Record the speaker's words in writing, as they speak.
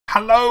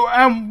Hello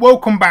and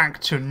welcome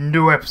back to a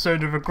new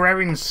episode of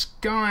Agrarian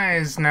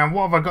Skies. Now,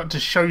 what have I got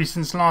to show you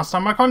since last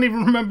time? I can't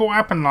even remember what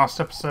happened last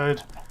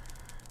episode.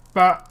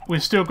 But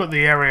we've still got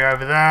the area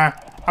over there.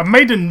 I've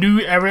made a new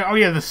area. Oh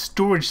yeah, the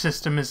storage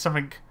system is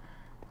something...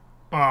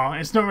 Well,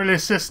 it's not really a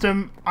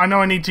system. I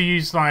know I need to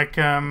use like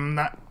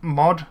that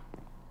mod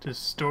to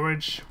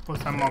storage.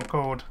 What's that mod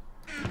called?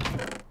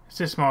 It's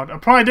this mod.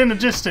 Applied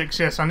Energistics.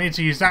 Yes, I need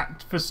to use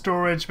that for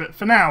storage. But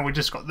for now, we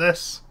just got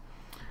this.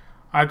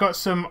 I got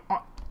some...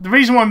 The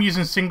reason why I'm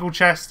using single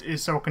chest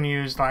is so I can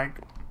use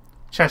like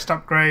chest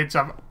upgrades.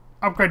 I've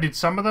upgraded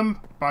some of them,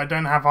 but I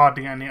don't have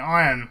hardly any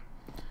iron.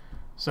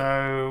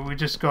 So we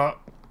just got,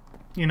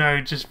 you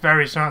know, just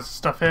various amounts of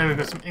stuff here. We've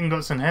got some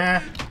ingots in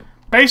here.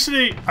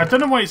 Basically, I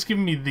don't know why it's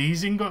giving me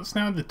these ingots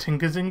now, the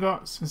Tinker's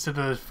ingots, instead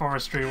of the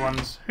forestry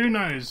ones. Who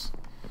knows?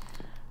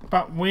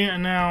 But we are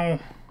now...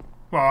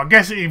 Well, I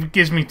guess it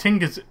gives me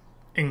Tinker's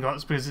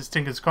ingots because it's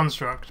Tinker's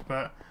construct,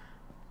 but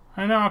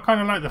I know I kind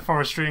of like the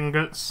forestry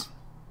ingots.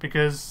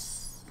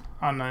 Because,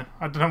 I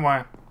don't know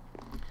why.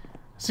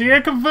 See, I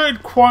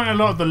converted quite a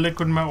lot of the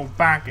liquid metal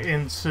back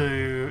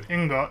into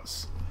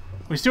ingots.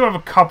 We still have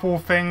a couple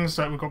of things,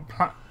 like we've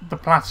got the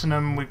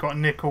platinum, we've got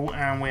nickel,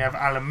 and we have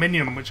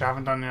aluminium, which I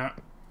haven't done yet.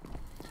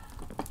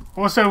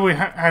 Also, we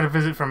had a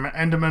visit from an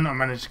Enderman. I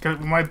managed to kill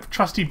it with my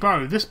trusty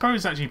bow. This bow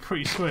is actually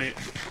pretty sweet.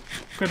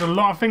 Got a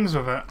lot of things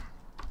with it.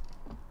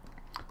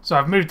 So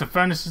I've moved the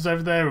furnaces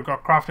over there, we've got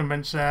a crafting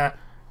bench there.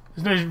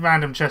 There's no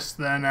random chests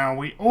there now.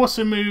 We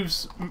also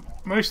moved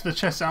most of the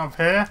chests out of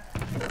here.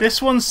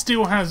 This one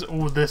still has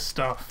all this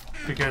stuff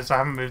because I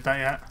haven't moved that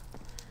yet.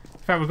 In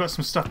fact, we've got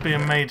some stuff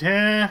being made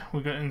here.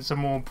 We've got in some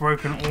more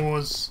broken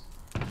ores.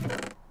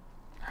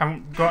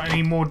 Haven't got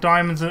any more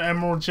diamonds and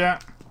emeralds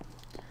yet.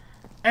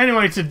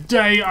 Anyway,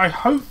 today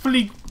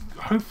hopefully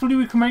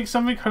we can make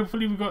something.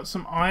 Hopefully we got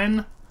some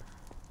iron.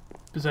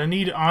 Because I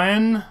need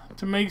iron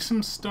to make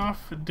some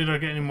stuff. Did I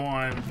get any more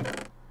iron?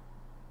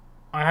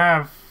 I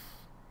have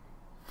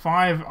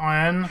 5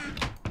 iron.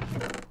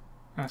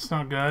 That's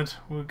not good.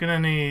 We're gonna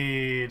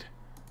need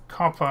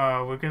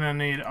copper. We're gonna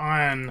need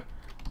iron.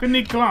 We're gonna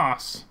need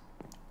glass.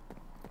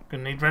 We're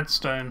gonna need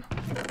redstone.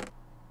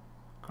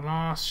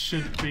 Glass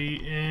should be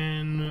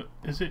in...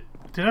 Is it...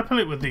 Did I put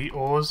it with the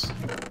ores?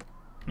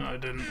 No, I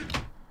didn't.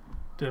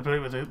 Did I put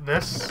it with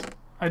this?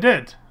 I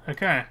did.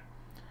 Okay.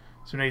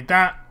 So we need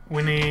that.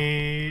 We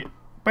need...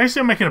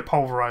 Basically, I'm making a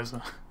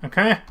pulverizer.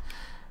 Okay?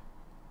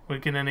 We're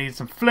gonna need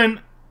some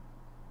flint.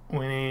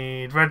 We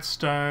need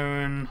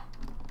redstone,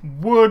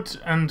 wood,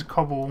 and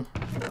cobble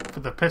for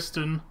the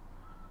piston.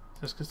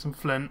 Let's get some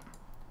flint.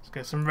 Let's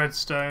get some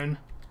redstone.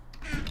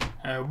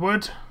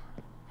 Wood.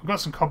 We've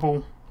got some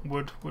cobble.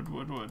 Wood.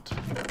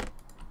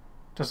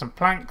 Just some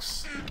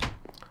planks.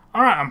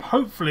 Alright,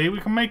 hopefully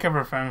we can make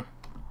everything.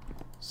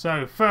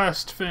 So,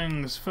 first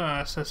things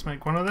first, let's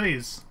make one of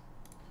these.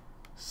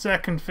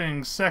 Second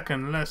things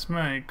second, let's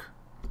make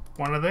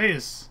one of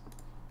these.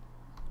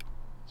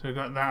 So we've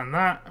got that and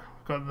that.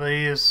 Got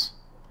these.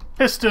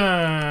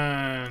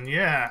 Piston!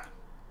 Yeah!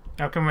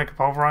 Now can we make a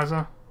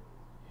pulverizer?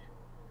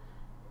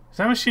 Is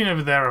that machine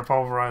over there a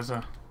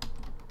pulverizer?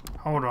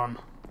 Hold on.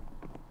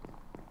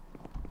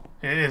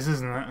 It is,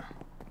 isn't it?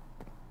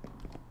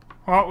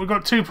 Well, we've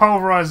got 2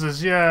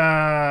 pulverizers,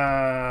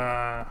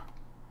 yeah!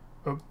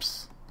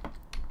 Oops.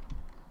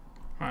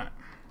 Right.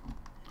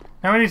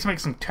 Now we need to make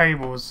some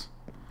cables.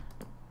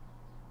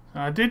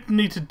 I did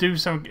need to do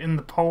something in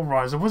the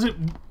pulverizer. Was it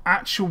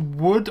actual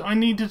wood I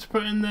needed to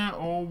put in there,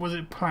 or was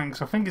it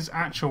planks? I think it's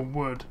actual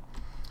wood.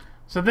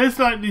 So there's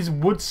like these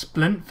wood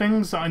splint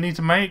things that I need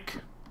to make.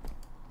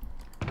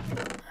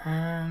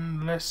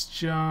 And let's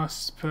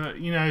just put,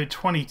 you know,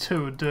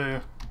 22 would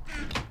do.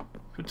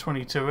 Put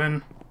 22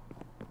 in.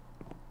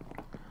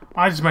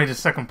 I just made a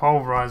second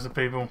pulverizer,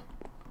 people.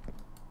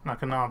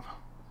 Like a nub.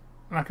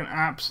 Like an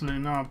absolute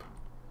nub.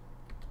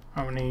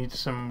 I will need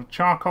some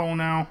charcoal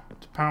now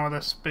to power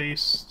this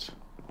beast.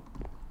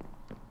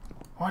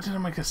 Why did I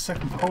make a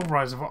second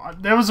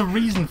pulverizer? There was a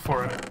reason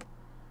for it.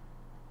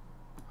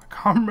 I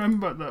can't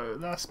remember though.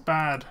 That's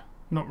bad.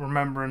 Not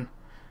remembering.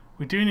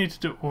 We do need to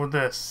do all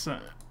this.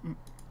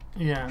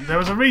 Yeah, there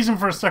was a reason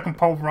for a second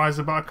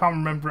pulverizer, but I can't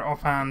remember it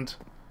offhand.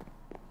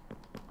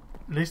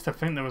 At least I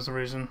think there was a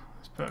reason.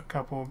 Let's put a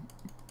couple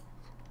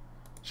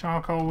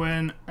charcoal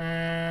in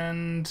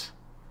and...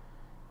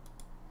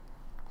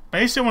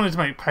 Basically, I wanted to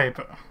make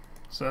paper.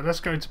 So let's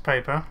go to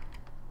paper.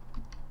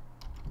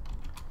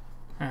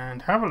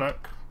 And have a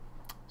look.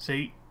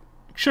 See,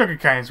 sugar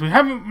canes. We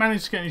haven't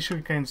managed to get any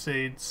sugarcane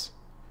seeds.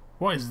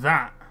 What is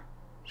that?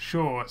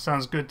 Sure,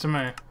 sounds good to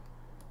me.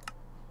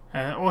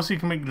 Also, you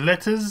can make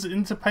letters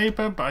into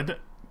paper, but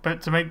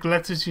to make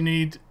letters you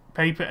need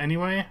paper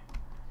anyway.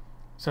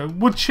 So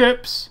wood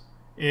chips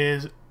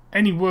is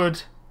any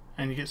wood,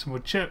 and you get some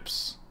wood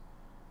chips.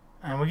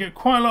 And we get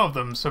quite a lot of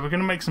them, so we're going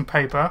to make some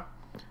paper.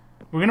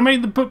 We're going to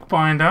make the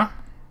bookbinder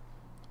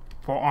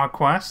for our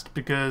quest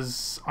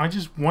because I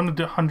just wanted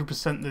to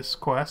 100% this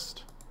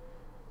quest.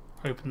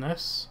 Open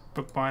this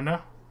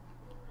bookbinder.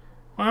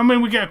 Well, I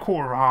mean, we get a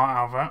quarter of a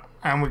heart out of it,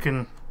 and we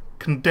can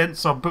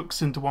condense our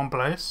books into one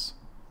place.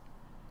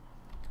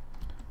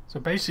 So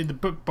basically the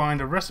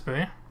bookbinder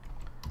recipe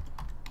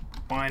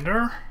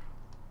binder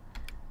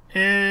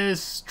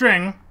is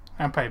string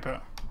and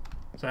paper.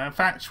 So in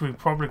fact we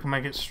probably can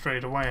make it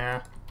straight away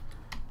here.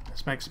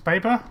 Let's make some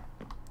paper.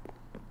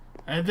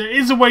 There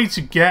is a way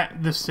to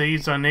get the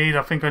seeds I need.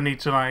 I think I need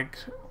to like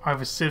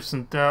either sieve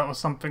some dirt or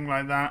something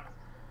like that.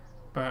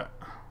 But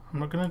I'm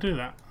not going to do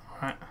that.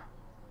 Alright.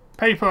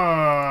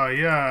 Paper!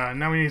 Yeah,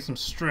 now we need some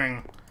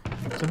string.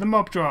 So the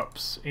mob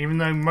drops, even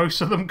though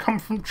most of them come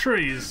from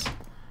trees. I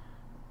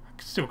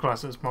can still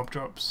class it as mob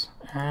drops.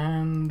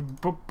 And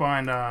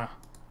bookbinder.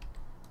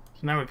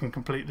 So now we can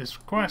complete this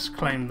quest,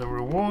 claim the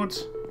reward.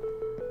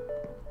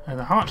 And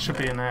the heart should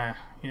be in there.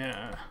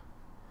 Yeah.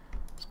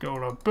 Let's get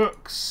all our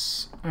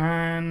books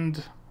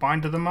and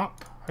binder them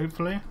up,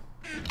 hopefully.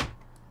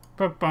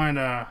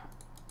 Bookbinder.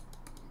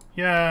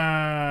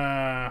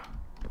 Yeah.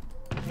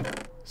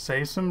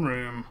 Save some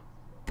room.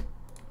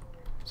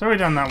 So we've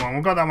done that one.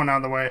 We've got that one out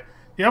of the way.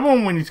 The other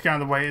one we need to get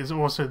out of the way is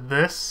also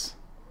this.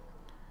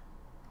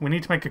 We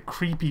need to make a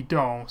creepy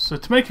doll. So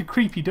to make a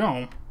creepy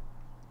doll,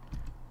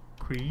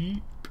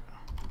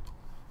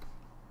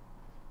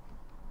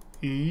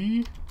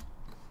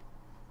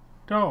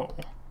 doll.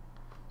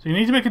 So you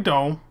need to make a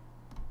doll,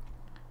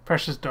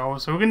 precious doll.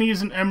 So we're going to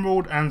use an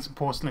emerald and some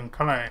porcelain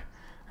clay.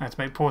 And to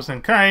make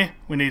porcelain clay,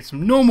 we need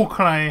some normal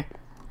clay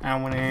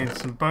and we need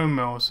some bone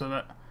meal. So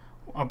that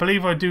I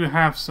believe I do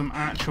have some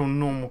actual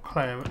normal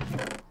clay.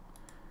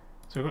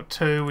 So we've got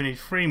 2. We need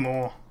 3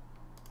 more.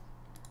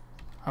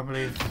 I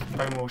believe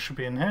bone meal should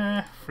be in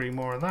here. 3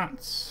 more of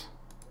that.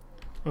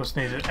 We also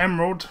need an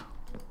emerald.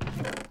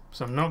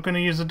 So I'm not going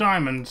to use a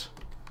diamond.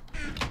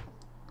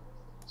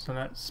 So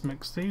let's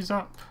mix these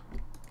up.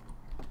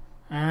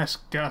 And let's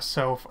get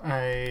ourselves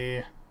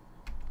a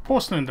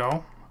porcelain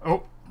doll.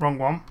 Oh, wrong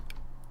one.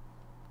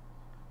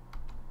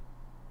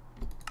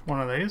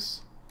 One of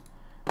these.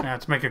 Now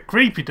to make a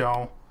creepy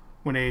doll,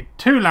 we need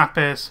 2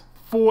 lapis,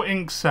 4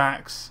 ink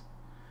sacs.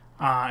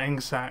 Ah,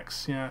 ink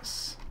sacs,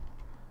 yes.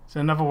 Is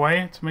there another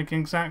way to make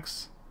ink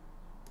sacs?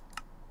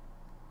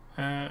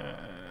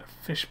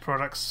 Fish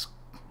products.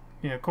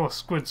 Yeah, of course,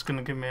 squid's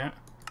gonna give me it.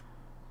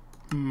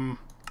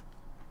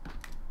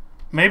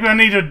 Maybe I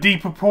need a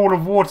deeper pool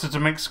of water to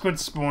make squid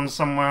spawn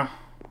somewhere.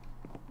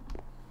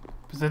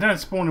 Because they don't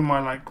spawn in my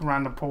like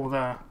random pool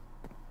there.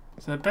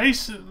 So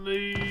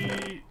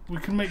basically we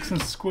can make some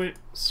squid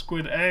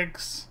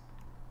eggs.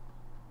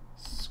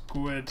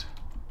 Squid.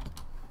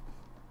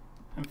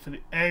 And for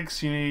the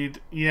eggs you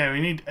need, yeah,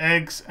 we need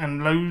eggs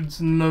and loads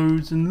and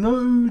loads and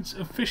loads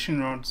of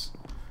fishing rods.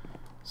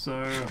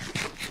 So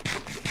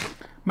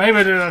maybe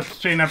I do that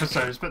between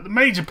episodes, but the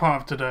major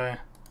part of today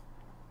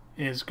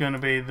is going to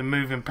be the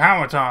moving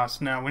power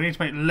task. Now we need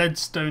to make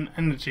leadstone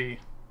energy.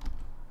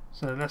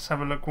 So let's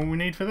have a look what we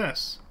need for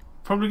this.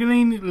 Probably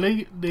going to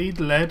need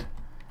lead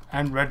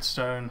and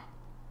redstone.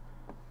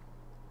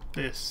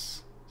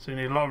 This. So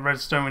we need a lot of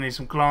redstone, we need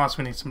some glass,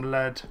 we need some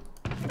lead.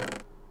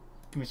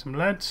 Give me some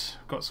lead,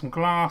 got some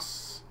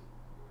glass,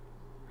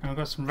 and I've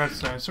got some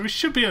redstone. So we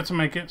should be able to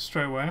make it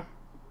straight away.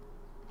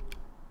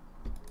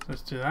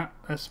 Let's do that.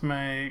 Let's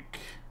make,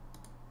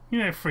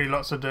 3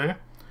 lots of do.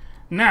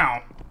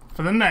 Now,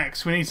 for the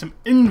next, we need some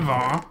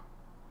invar.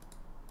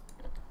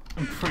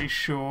 I'm pretty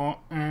sure.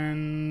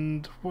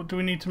 And what do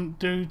we need to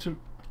do to...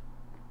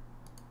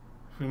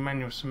 If we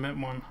manual submit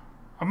one.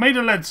 I made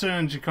a lead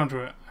energy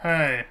conduit.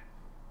 Hey.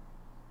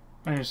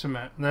 Manual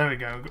submit. There we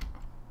go.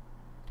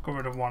 Got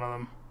rid of one of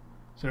them.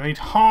 So we need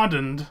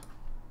hardened.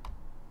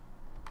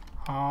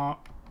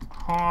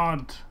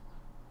 Hardened.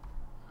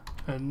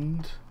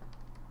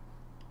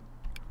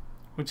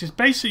 Which is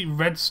basically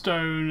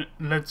redstone,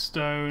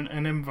 leadstone,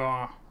 and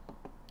invar.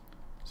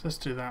 So let's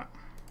do that.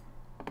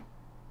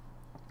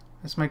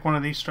 Let's make one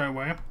of these straight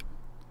away.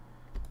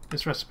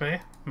 This recipe,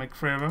 make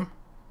 3 of them.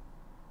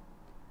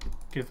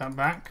 Give that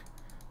back.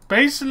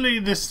 Basically,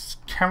 this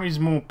carries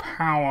more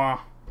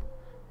power.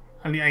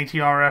 Only 80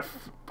 RF,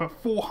 but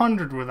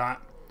 400 with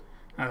that.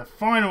 And the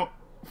final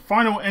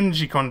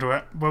energy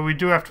conduit, where we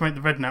do have to make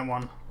the red net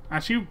one.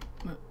 Actually,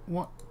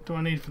 what do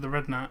I need for the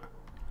red net?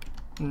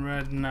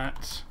 Red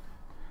net.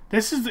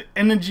 This is the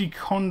energy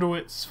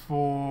conduits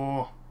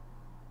for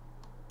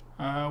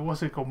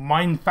what's it called?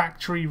 Mine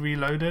Factory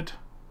Reloaded.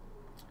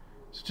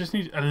 So just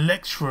need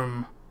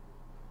electrum.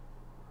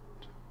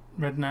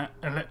 Red net,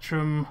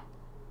 electrum.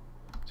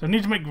 So I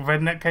need to make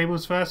red net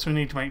cables first. So we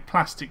need to make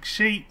plastic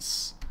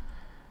sheets.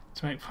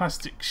 To make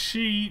plastic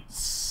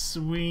sheets,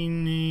 we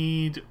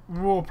need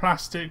raw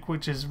plastic,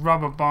 which is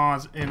rubber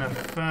bars in a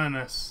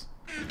furnace.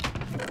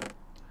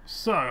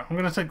 So I'm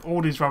going to take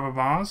all these rubber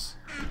bars.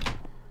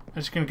 I'm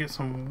just going to get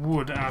some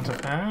wood out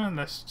of here.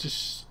 Let's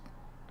just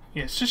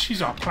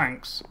use our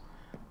planks.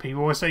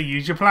 People always say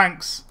use your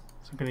planks,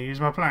 so I'm going to use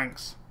my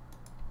planks.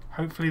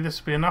 Hopefully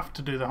this will be enough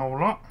to do the whole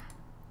lot.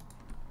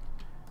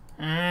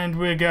 And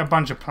we'll get a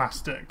bunch of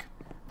plastic.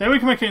 Then we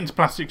can make it into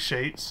plastic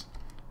sheets.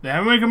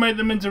 Then we can make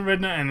them into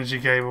red net energy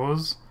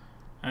cables.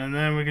 And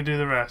then we can do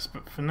the rest.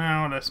 But for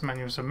now, let's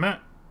manual submit.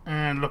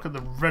 and look at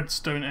the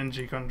redstone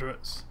energy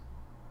conduits.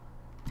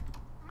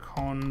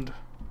 Conduit.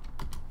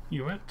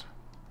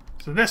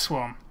 So this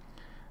one.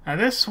 Now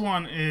this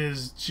one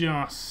is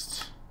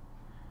just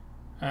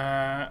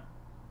an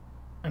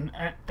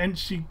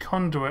energy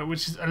conduit,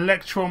 which is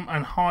electrum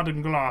and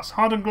hardened glass.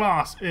 Hardened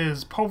glass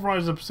is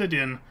pulverized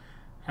obsidian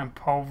and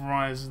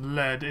pulverized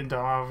lead into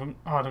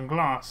hardened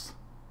glass.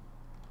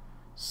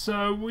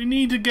 So we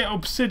need to get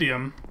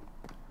obsidian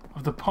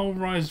of the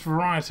pulverized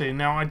variety.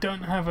 Now I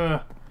don't have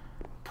a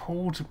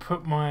pool to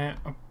put my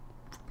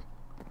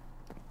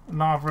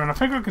lava in. I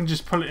think I can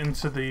just pull it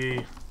into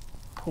the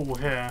pool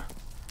here.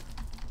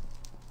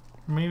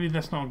 Maybe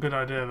that's not a good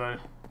idea though.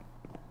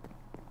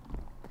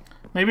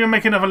 Maybe I'll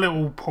make another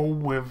little pool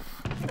with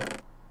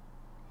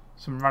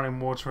some running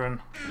water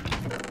in.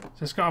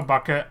 So it's got a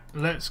bucket.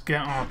 Let's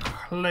get our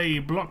clay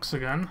blocks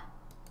again.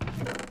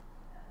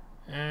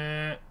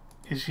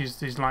 Let's use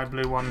these light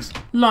blue ones.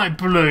 Light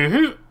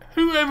blue.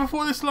 Who ever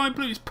thought this light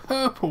blue is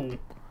purple?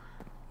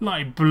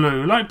 Light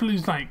blue. Light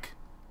blue's like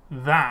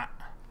that.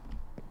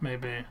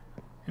 Maybe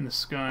in the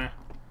sky.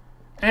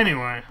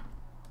 Anyway,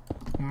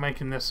 I'm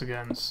making this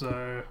again.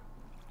 So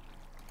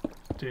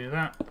do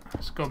that.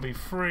 It's got to be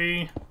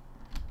free.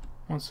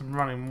 Want some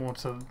running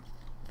water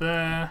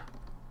there.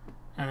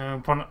 And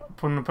then we're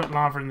going to put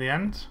lava in the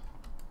end.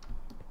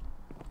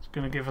 It's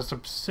going to give us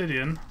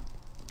obsidian.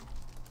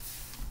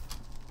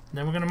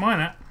 Then we're going to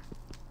mine it.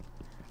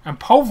 And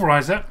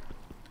pulverize it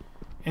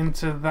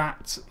into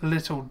that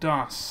little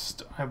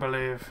dust, I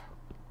believe.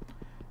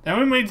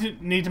 Then we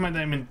need to make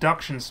that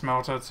induction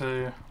smelter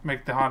to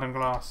make the hardened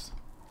glass.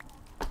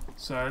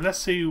 So let's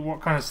see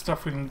what kind of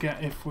stuff we can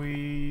get if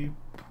we...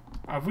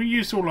 Have we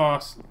used all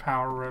our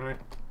power, really?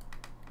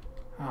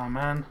 Oh,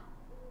 man.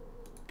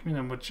 Give me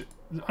them wood chip.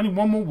 Only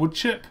one more wood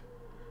chip?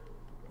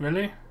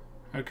 Really?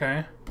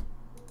 Okay.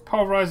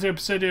 Pulverize the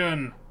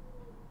obsidian.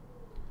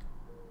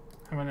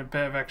 Having a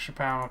bit of extra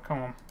power.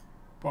 Come on.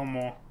 One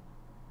more.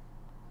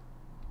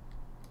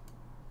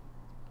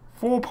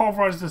 4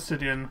 pulverized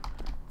obsidian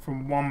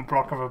from 1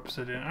 block of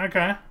obsidian.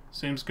 Okay.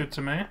 Seems good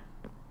to me.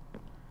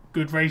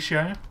 Good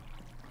ratio.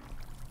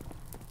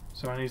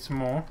 So I need some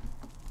more.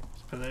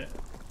 Let's put it.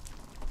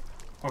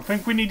 I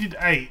think we needed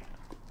 8.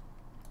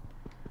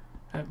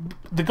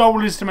 The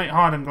goal is to make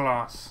hardened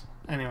glass.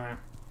 Anyway.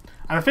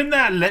 And I think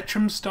that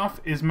electrum stuff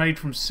is made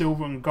from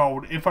silver and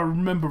gold, if I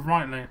remember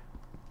rightly.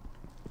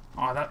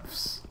 Oh,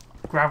 that's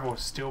gravel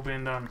is still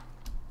being done.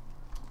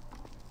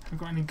 Have we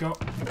got any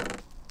gold?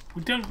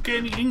 We don't get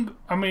any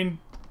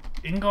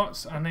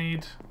ingots. I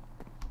need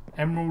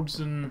emeralds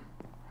and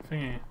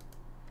thingy.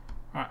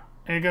 Right,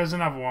 here goes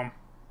another one.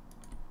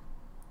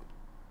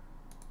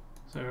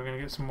 So we're going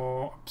to get some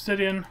more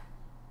obsidian.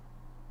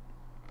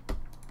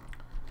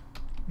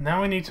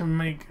 Now we need to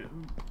make,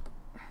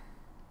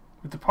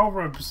 with the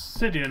pulverized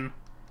obsidian,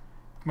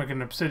 make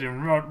an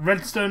obsidian rod.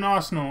 Redstone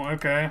arsenal,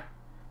 okay.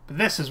 But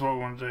this is what we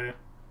want to do.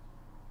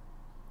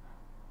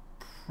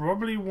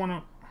 Probably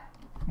one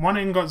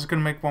ingot's going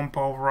to make 1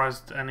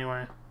 pulverized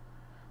anyway.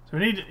 So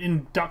we need an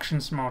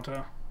induction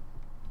smelter.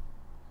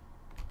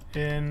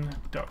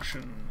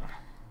 Induction.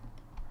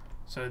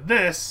 So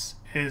this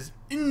is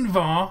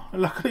Invar.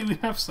 Luckily we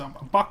have some.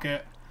 A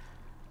bucket.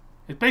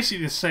 It's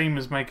basically the same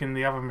as making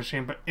the other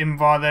machine, but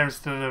Invar there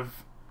instead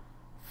of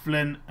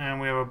flint, and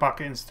we have a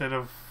bucket instead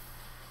of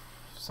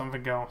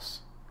something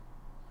else.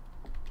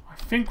 I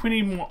think we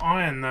need more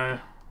iron though.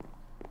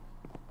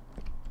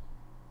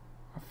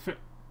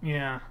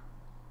 Yeah.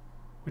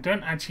 We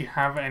don't actually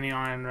have any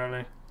iron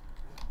really.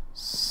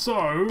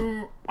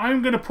 So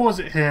I'm going to pause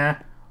it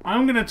here.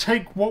 I'm going to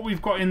take what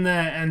we've got in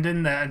there and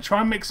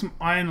try and make some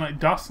iron like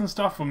dust and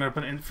stuff. I'm going to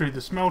put it in through the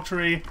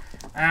smeltery,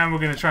 and we're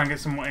going to try and get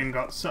some more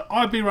ingots. So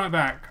I'll be right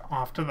back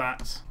after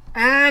that.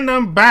 And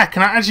I'm back,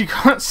 and I actually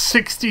got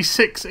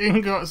 66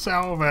 ingots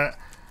out of it.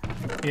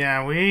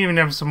 Yeah, we even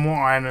have some more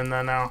iron in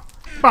there now.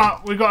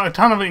 But we got a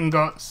ton of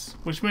ingots,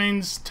 which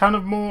means a ton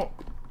of more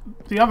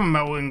the other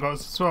metal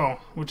ingots as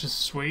well, which is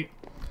sweet.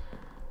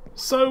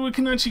 So we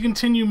can actually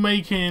continue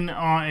making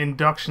our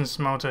induction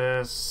smelter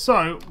here.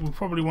 So we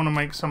probably want to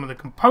make some of the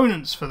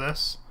components for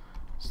this.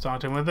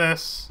 Starting with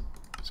this.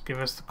 Let's give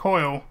us the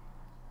coil.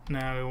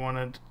 Now we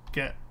want to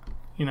get,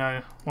 you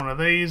know, one of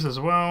these as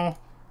well.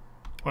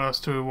 What else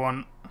do we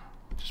want?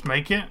 Just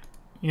make it?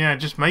 Yeah,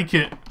 just make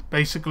it,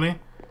 basically.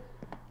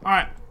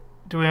 Alright.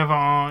 Do we have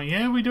our...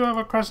 Yeah, we do have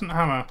a crescent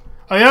hammer.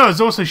 Oh yeah, I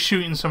was also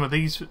shooting some of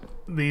these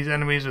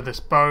enemies with this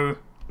bow.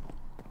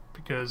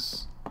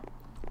 Because...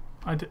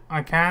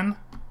 I can,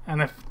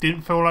 and I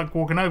didn't feel like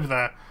walking over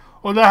there.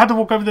 Although I had to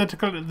walk over there to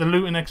collect the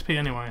loot and XP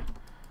anyway.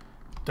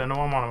 Don't know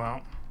what I'm on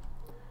about.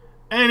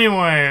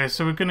 Anyway,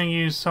 so we're going to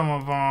use some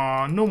of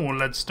our normal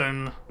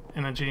leadstone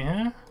energy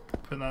here.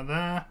 Put that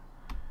there.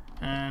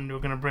 And we're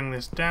going to bring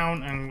this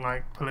down and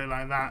like pull it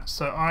like that.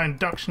 So our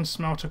induction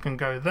smelter can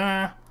go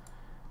there.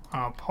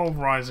 Our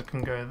pulverizer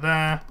can go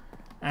there.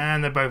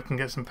 And they both can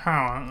get some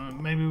power.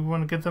 Maybe we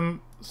want to give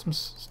them some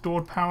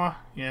stored power.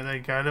 Yeah, there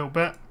you go, a little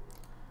bit.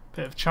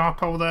 Bit of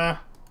charcoal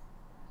there.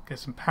 Get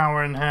some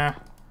power in here.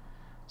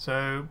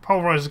 So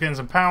pulverizer's getting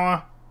some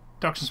power.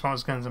 Production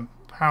sparks getting some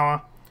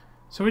power.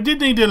 So we did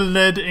need a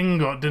lead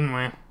ingot, didn't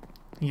we?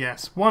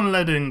 Yes, 1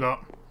 lead ingot.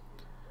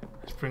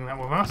 Let's bring that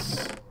with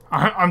us.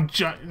 I'm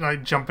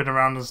like jumping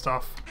around and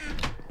stuff.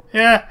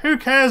 Yeah, who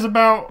cares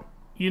about,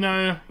 you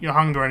know, your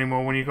hunger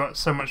anymore when you've got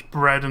so much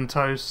bread and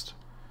toast.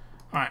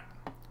 Alright,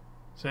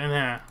 so in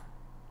here.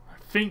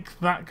 I think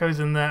that goes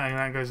in there and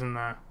that goes in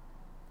there.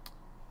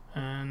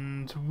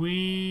 And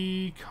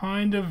we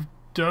kind of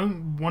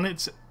don't want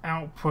its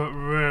output,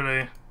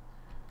 really.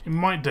 It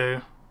might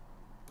do.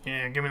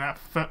 Yeah, give me that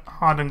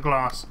hardened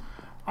glass.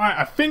 Alright,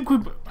 I think we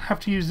have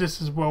to use this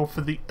as well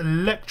for the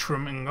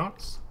electrum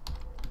ingots.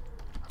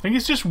 I think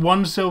it's just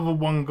 1 silver,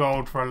 1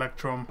 gold for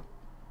electrum.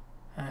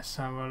 Let's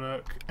have a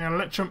look.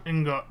 Electrum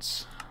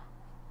ingots.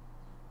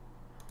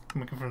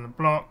 Making from the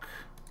block.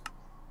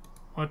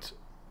 What?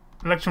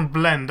 Electrum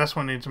blend, that's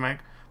what I need to make.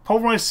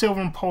 Pulverized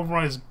silver and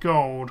pulverized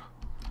gold.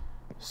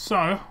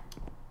 So,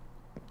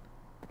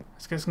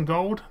 let's get some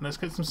gold. Let's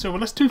get some silver.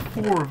 Let's do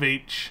 4 of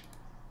each.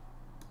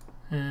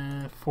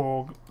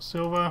 4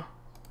 silver.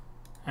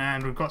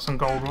 And we've got some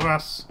gold with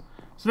us.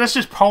 So let's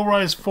just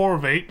pulverize 4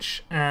 of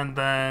each. And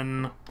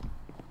then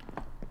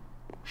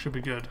should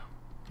be good.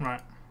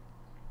 Right.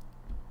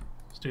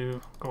 Let's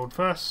do gold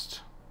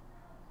first.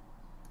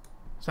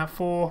 Is that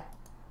 4?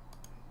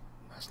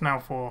 That's now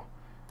 4.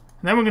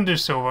 And then we're going to do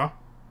silver.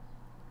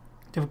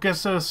 If it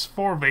gets us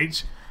 4 of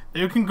each,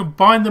 then we can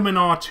combine them in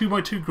our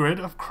 2x2 grid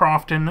of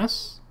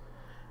craftiness.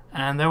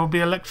 And there will be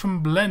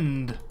Electrum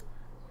Blend,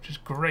 which is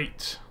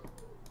great.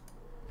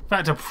 In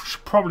fact, I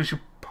probably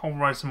should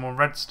pulverize some more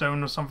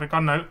redstone or something. I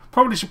don't know.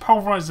 Probably should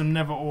pulverize some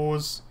nether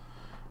ores.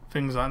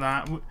 Things like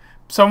that.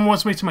 Someone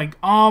wants me to make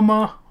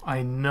armor.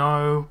 I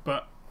know,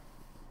 but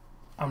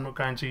I'm not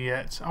going to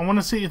yet. I want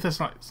to see if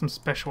there's like some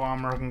special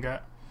armor I can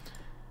get.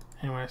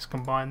 Anyway, let's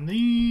combine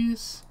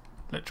these.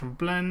 Electrum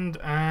Blend,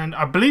 and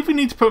I believe we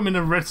need to put them in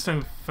a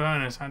redstone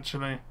furnace,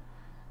 actually.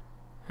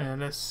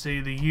 Let's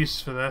see the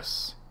use for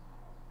this.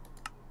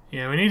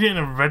 Yeah, we need it in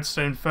a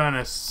redstone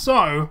furnace.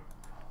 So,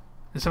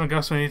 there's something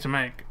else we need to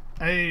make.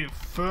 A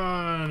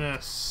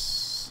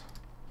furnace.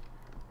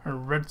 A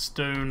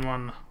redstone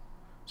one.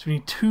 So we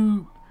need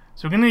 2.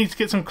 So we're going to need to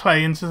get some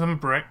clay into some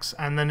bricks,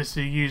 and then it's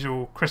the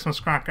usual Christmas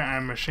cracker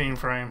and machine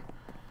frame.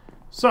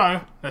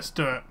 So, let's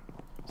do it.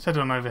 Let's head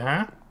on over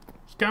here.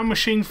 Get a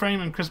machine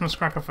frame and Christmas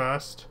cracker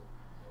first.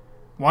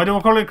 Why do I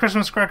call it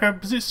Christmas cracker?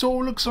 Because it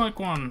sort of looks like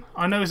one.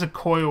 I know it's a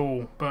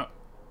coil, but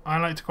I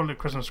like to call it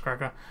Christmas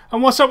cracker.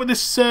 And what's up with this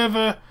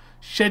server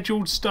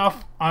scheduled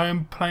stuff? I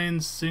am playing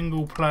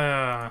single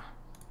player.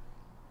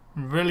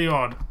 Really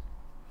odd.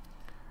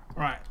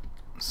 Right.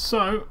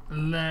 So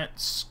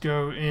let's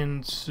go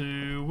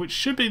into which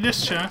should be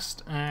this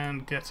chest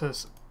and get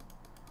us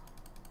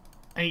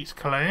 8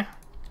 clay.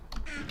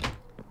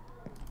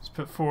 Let's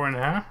put 4 in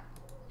here.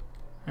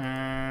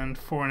 And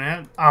 4 in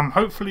here.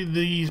 Hopefully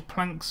these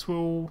planks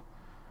will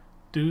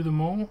do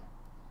them all.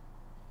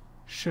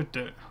 Should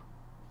do.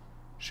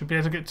 Should be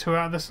able to get 2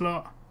 out of this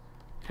lot.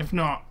 If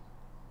not,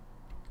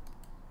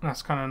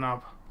 that's kind of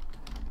nub.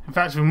 In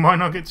fact, we might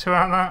not get 2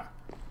 out of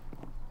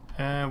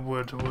that.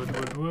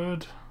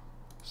 Wood.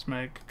 Let's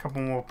make a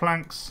couple more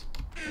planks.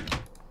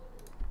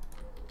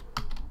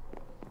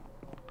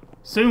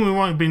 Soon we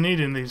won't be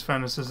needing these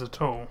furnaces at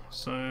all.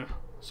 So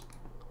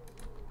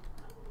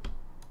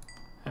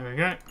there we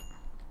go.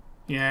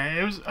 Yeah,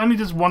 it was only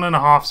just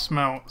 1.5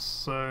 smelts,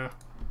 so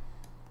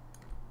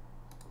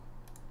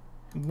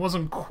it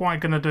wasn't quite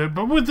going to do it.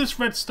 But with this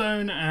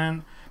redstone,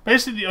 and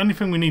basically the only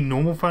thing we need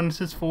normal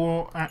furnaces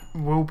for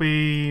will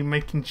be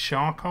making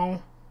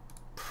charcoal,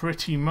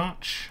 pretty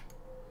much.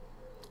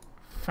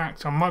 In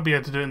fact, I might be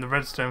able to do it in the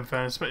redstone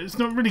furnace, but it's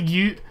not really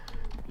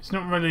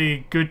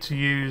good to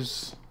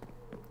use.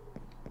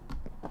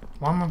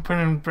 Why am I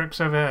putting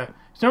bricks over here?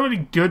 It's not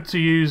really good to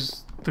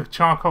use the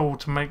charcoal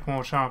to make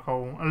more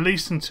charcoal, at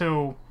least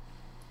until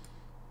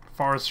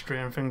forestry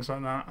and things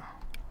like that.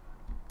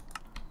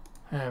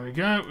 There we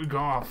go, we've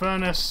got our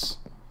furnace.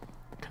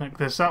 Connect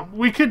this up.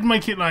 We could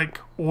make it like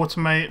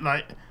automate,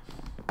 like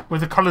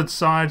with the coloured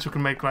sides we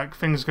can make like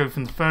things go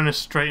from the furnace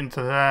straight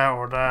into there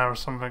or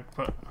something,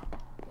 but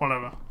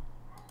whatever.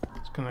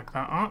 Let's connect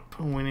that up,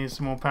 and we need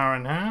some more power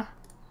in here.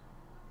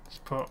 Let's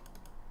put,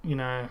 you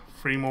know,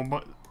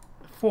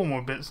 4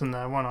 more bits in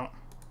there, why not?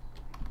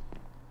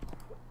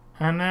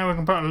 And now we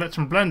can put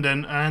Electrum Blend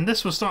in, and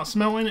this will start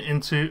smelting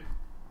into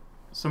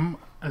some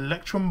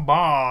Electrum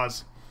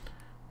bars,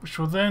 which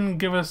will then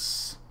give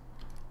us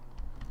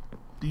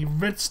the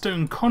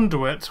redstone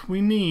conduit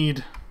we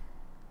need.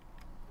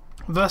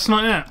 But that's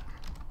not it.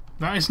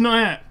 That is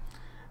not it.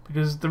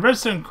 Because the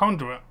redstone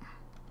conduit,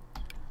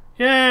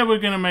 yeah, we're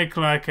going to make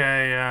like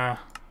a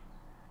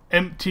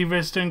empty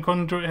redstone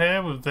conduit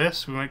here with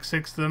this. We make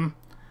 6 of them.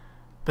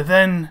 But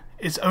then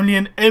it's only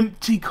an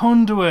empty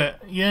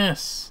conduit.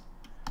 Yes.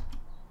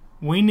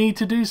 We need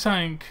to do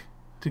something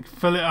to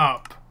fill it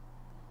up.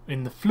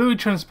 In the fluid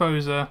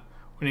transposer,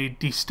 we need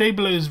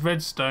destabilized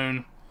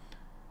redstone.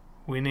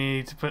 We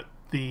need to put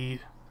the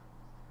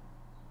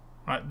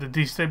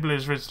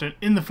destabilized redstone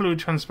in the fluid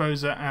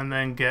transposer, and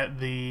then get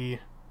the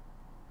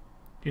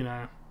you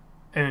know,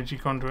 energy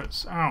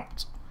conduits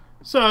out.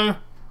 So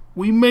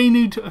we may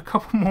need a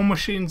couple more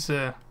machines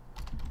here.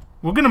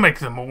 We're going to make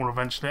them all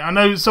eventually. I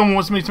know someone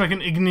wants me to make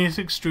an igneous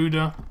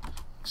extruder.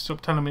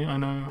 Stop telling me, I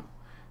know.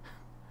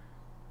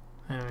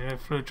 There we go,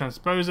 fluid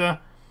transposer.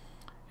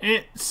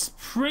 It's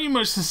pretty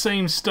much the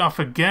same stuff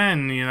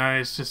again, you know,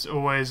 it's just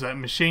always like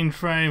machine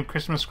frame,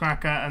 Christmas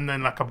cracker, and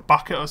then like a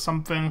bucket or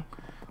something.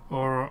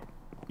 Or,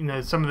 you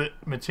know, some of the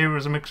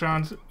materials are mixed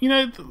around. You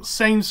know, the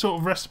same sort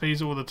of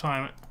recipes all the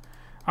time.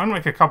 I'm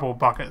going to make a couple of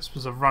buckets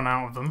because I've run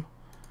out of them.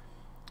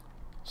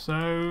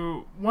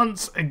 So,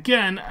 once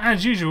again,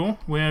 as usual,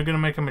 we are going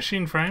to make a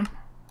machine frame.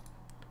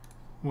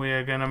 We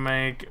are going to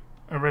make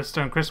a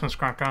redstone Christmas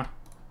cracker.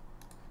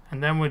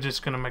 And then we're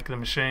just going to make the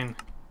machine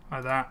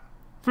like that.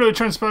 Fluid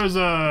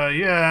transposer,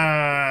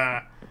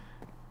 yeah!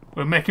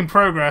 We're making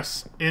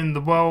progress in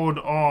the world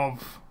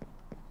of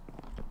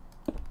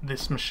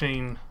this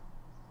machine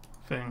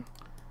thing.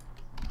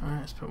 Alright,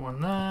 let's put one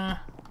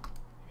there.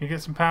 You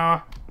get some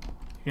power?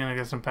 You're gonna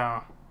get some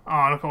power.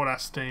 Oh, look at all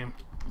that steam.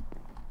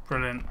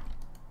 Brilliant.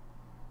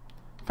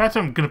 In fact,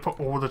 I'm gonna put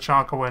all the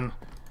charcoal in.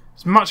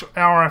 As much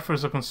RF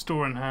as I can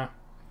store in here.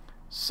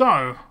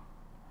 So,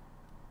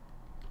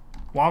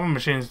 what other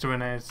machines do we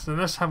need? So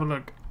let's have a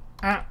look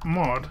at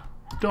mod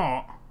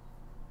dot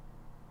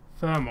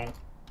thermal.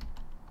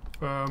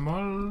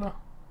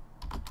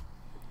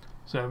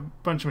 So a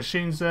bunch of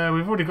machines there.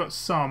 We've already got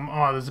some.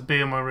 Oh, there's a bee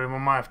in my room. I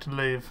might have to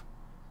leave.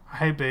 I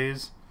hate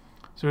bees.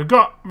 So we've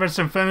got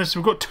redstone furnace.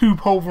 We've got 2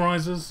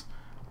 pulverizers.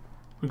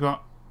 We've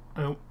got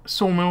a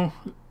sawmill.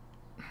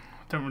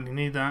 Don't really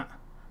need that.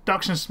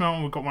 Duction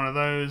smelter. We've got one of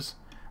those.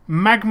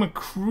 Magma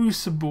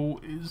crucible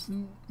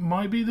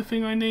might be the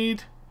thing I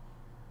need.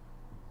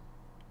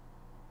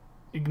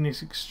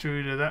 Igneous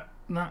extruder.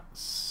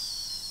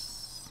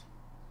 That's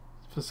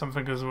for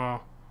something as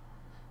well.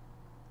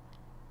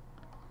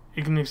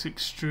 Igneous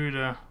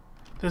extruder.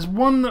 There's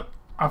one that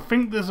I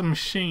think there's a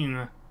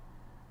machine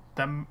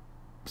that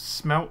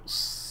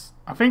smelts.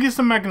 I think it's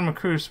the magma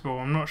crucible.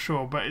 I'm not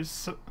sure, but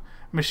it's a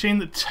machine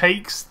that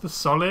takes the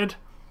solid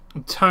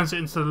and turns it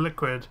into the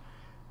liquid.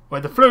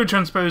 Where the fluid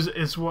transposer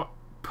is what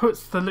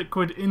puts the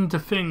liquid into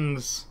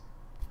things.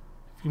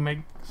 If you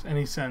make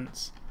any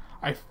sense.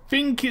 I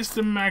think it's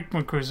the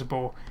magma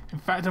crucible. In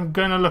fact, I'm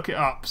going to look it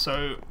up.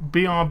 So,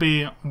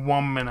 BRB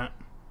 1 minute.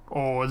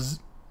 Or,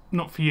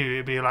 not for you,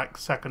 it'd be like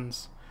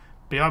seconds.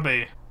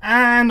 BRB.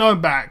 And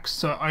I'm back.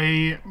 So,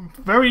 I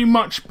very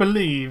much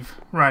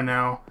believe right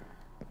now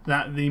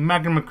that the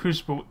magma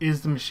crucible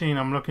is the machine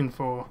I'm looking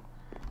for.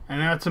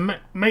 And now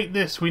to make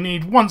this, we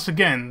need, once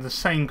again, the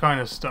same kind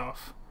of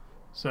stuff.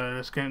 So,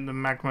 let's get the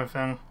magma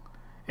thing.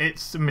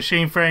 It's the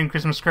machine frame,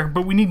 Christmas cracker,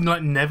 but we need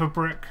like nether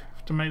brick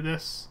to make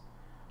this.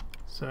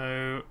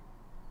 So,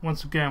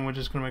 once again, we're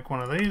just going to make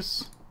one of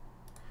these.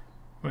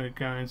 We're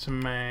going to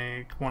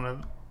make one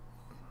of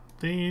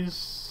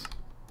these.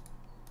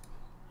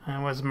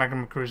 And where's the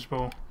magma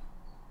crucible?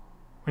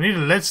 We need a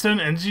leadstone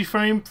energy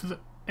frame for the...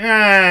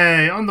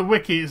 Yay! On the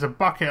wiki, it's a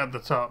bucket at the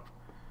top.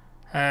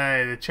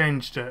 Hey, they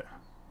changed it.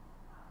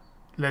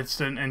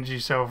 Leadstone energy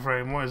cell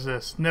frame. What is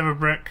this? Nether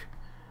brick.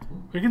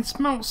 We can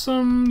smelt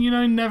some, you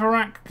know,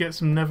 netherrack. Get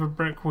some nether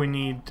brick. We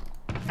need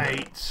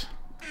 8.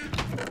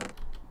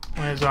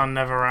 Where's our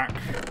netherrack?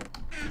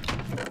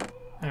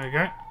 There we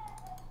go.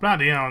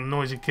 Bloody hell,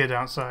 noisy kid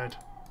outside.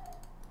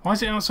 Why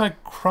is it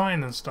outside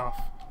crying and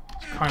stuff?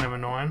 It's kind of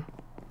annoying.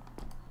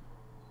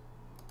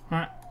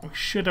 Right, we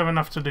should have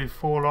enough to do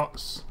 4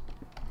 lots.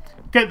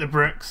 Get the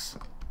bricks.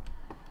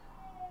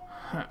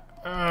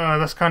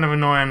 That's kind of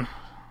annoying.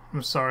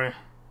 I'm sorry.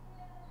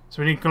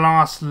 So we need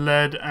glass,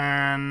 lead,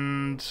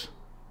 and...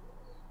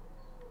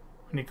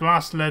 we need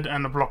glass, lead,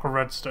 and a block of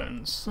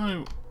redstone.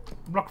 So,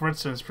 a block of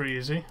redstone is pretty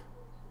easy.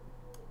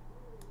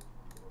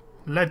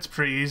 Lead's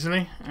pretty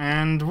easily.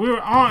 And we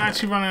are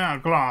actually running out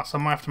of glass. I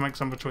might have to make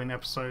some between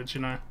episodes,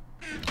 you know.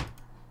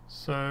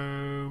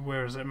 So,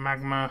 where is it?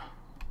 Magma.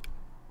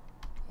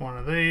 One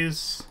of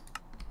these.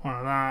 One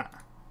of that.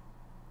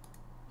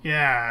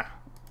 Yeah.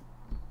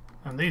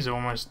 And these are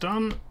almost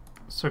done.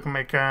 So we can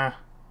make a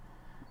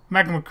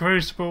magma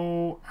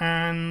crucible,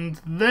 and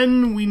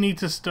then we need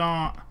to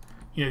start,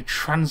 you know,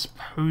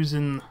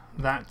 transposing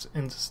that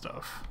into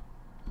stuff.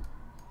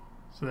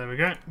 So there we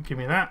go. Give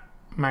me that.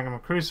 Magma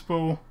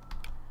crucible.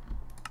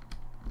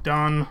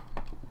 Done.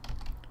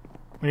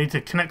 We need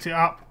to connect it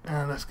up,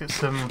 and let's get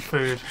some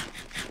food.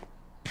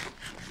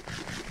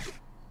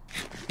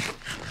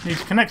 Need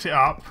to connect it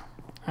up,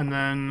 and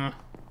then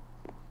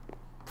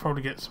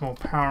probably get some more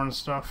power and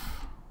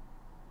stuff.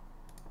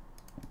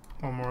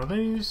 One more of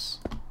these.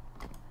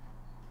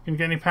 Can you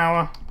get any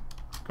power?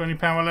 Got any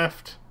power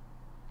left?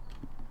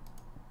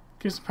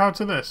 Give some power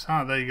to this.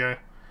 Ah, there you go.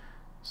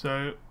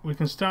 So we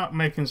can start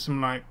making some,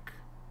 like...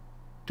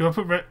 do I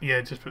put red? Yeah,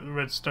 just put the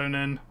redstone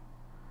in.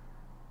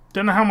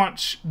 Don't know how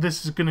much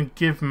this is going to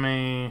give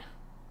me.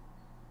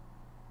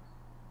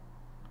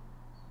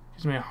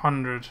 Gives me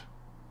 100.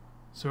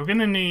 So we're going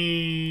to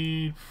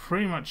need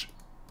pretty much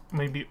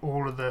maybe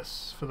all of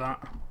this for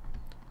that.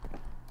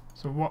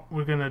 So what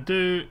we're going to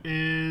do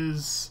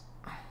is...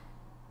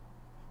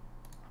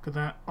 Look at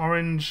that.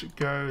 Orange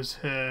goes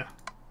here.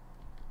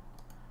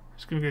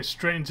 It's going to go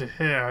straight into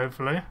here,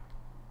 hopefully.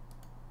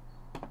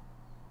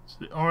 So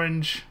the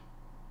orange,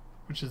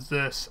 which is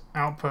this,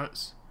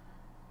 outputs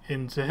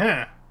into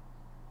here.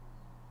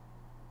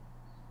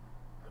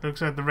 It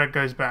looks like the red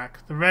goes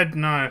back. The red,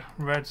 no.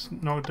 Red's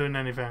not doing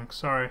anything.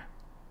 Sorry.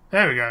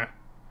 There we go.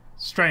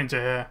 Straight into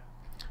here.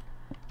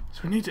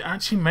 So we need to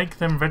actually make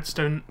them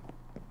redstone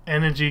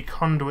energy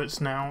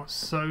conduits now.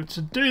 So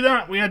to do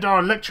that, we had our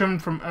electrum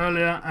from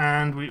earlier,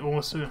 and we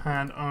also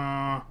had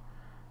our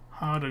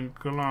hardened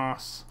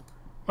glass.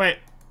 Wait,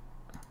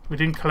 we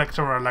didn't collect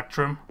our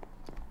electrum.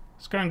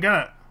 Let's go and get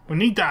it. We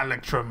need that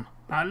electrum.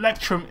 That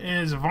electrum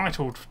is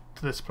vital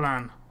to this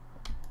plan.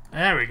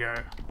 There we go.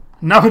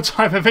 Another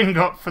type of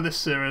ingot for this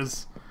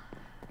series.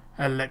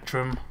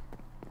 Electrum.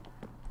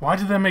 Why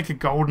did they make a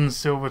gold and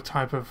silver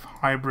type of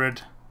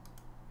hybrid?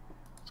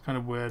 It's kind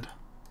of weird.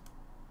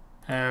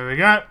 There we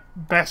go.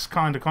 Best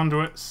kind of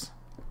conduits.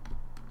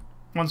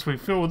 Once we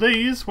fill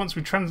these,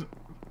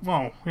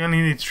 well, we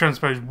only need to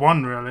transpose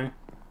one really.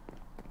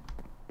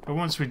 But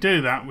once we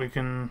do that, we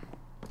can...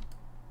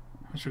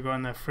 How much we got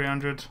in there?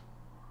 300.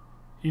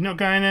 You not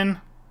going in?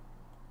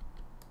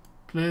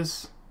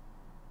 Please?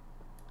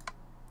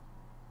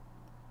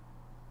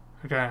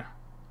 Okay.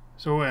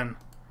 It's all in.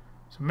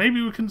 So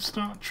maybe we can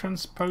start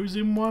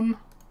transposing one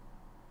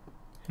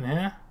in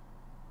here.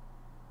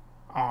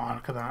 Oh,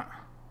 look at that.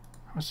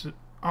 How much is it?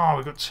 Oh,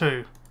 we got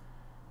 2.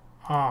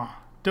 Oh,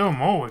 do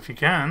them all if you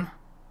can.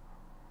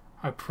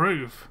 I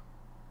approve.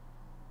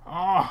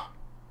 Oh,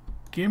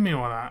 give me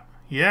all that.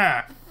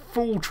 Yeah,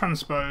 full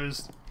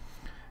transposed.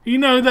 You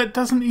know, that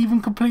doesn't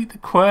even complete the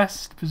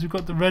quest because we've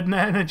got the red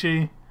net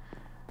energy.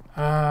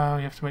 You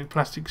have to make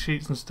plastic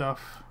sheets and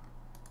stuff.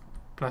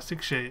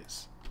 Plastic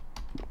sheets.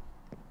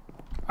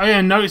 Oh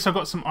yeah, notice I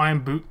got some iron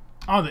boot.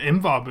 Oh, the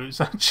Invar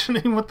boots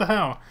actually. What the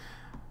hell?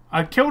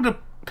 I killed a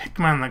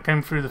pigman that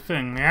came through the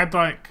thing. They had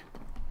like,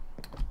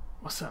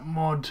 what's that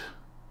mod?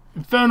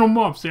 Infernal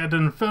mobs. They had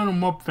an infernal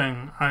mob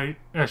thing. I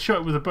shot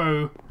it with a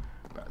bow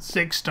about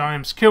 6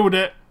 times. Killed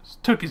it.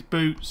 Took his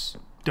boots.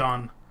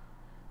 Done.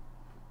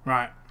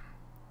 Right.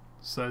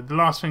 So the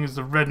last thing is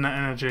the red net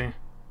energy.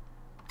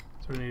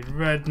 So we need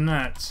red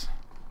net.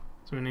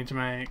 So we need to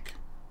make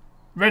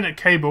red net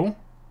cable.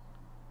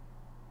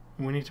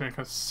 We need to make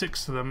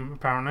 6 of them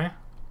apparently.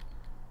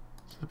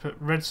 So put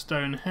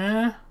redstone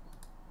here.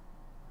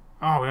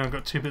 Oh, we only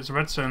got 2 bits of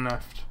redstone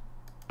left.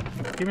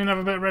 Give me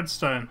another bit of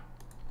redstone.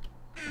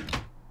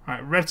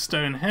 Right,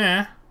 redstone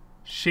here.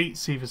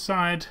 Sheets either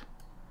side.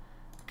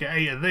 Get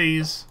 8 of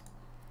these.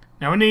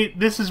 Now we need.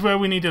 This is where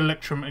we need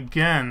electrum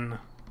again.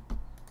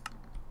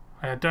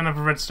 I don't have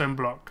a redstone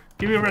block.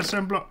 Give me a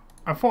redstone block.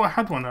 I thought I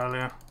had one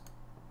earlier.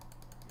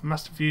 I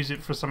must have used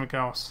it for something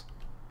else.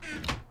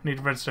 Need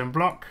a redstone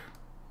block.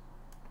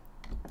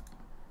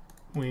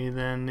 We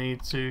then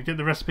need to get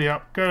the recipe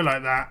up. Go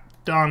like that.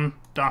 Done.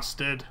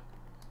 Dusted.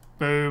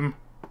 Boom.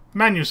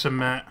 Manual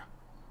submit.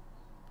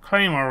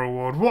 Claim our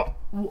reward.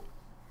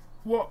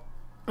 What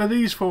are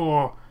these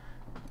for?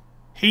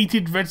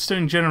 Heated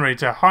redstone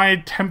generator, high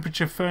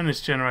temperature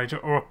furnace generator,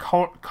 or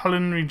a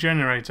culinary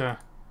generator?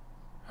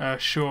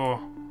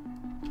 Sure.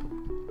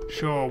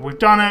 Sure, we've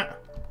done it.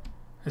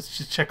 Let's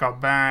just check our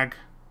bag.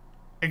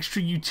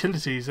 Extra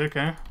utilities,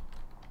 okay.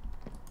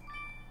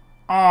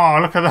 Oh,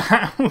 look at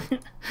that.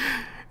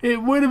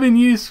 It would have been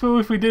useful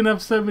if we didn't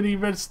have so many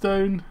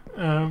redstone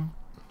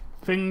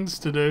things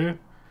to do.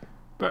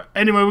 But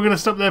anyway, we're going to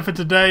stop there for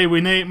today. We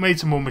made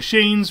some more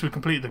machines. We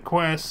completed the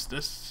quest.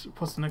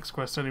 What's the next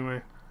quest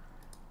anyway?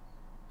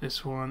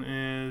 This one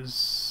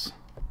is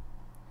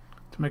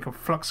to make a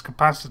flux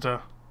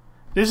capacitor.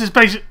 This is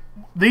basic.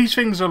 These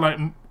things are like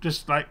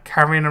just like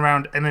carrying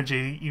around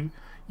energy.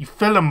 You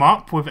fill them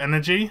up with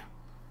energy,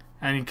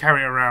 and you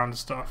carry it around and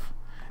stuff.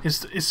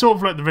 It's sort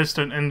of like the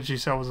redstone energy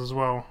cells as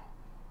well.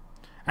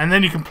 And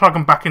then you can plug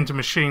them back into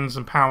machines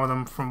and power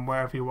them from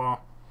wherever you are.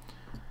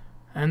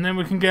 And then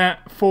we can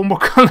get 4 more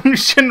culinary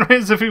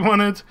generators if we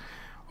wanted,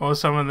 or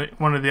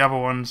one of the other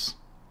ones.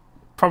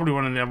 Probably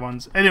one of the other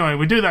ones. Anyway,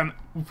 we do that.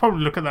 We'll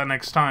probably look at that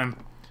next time.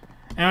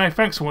 Anyway,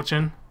 thanks for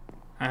watching,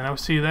 and I'll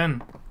see you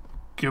then.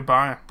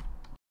 Goodbye.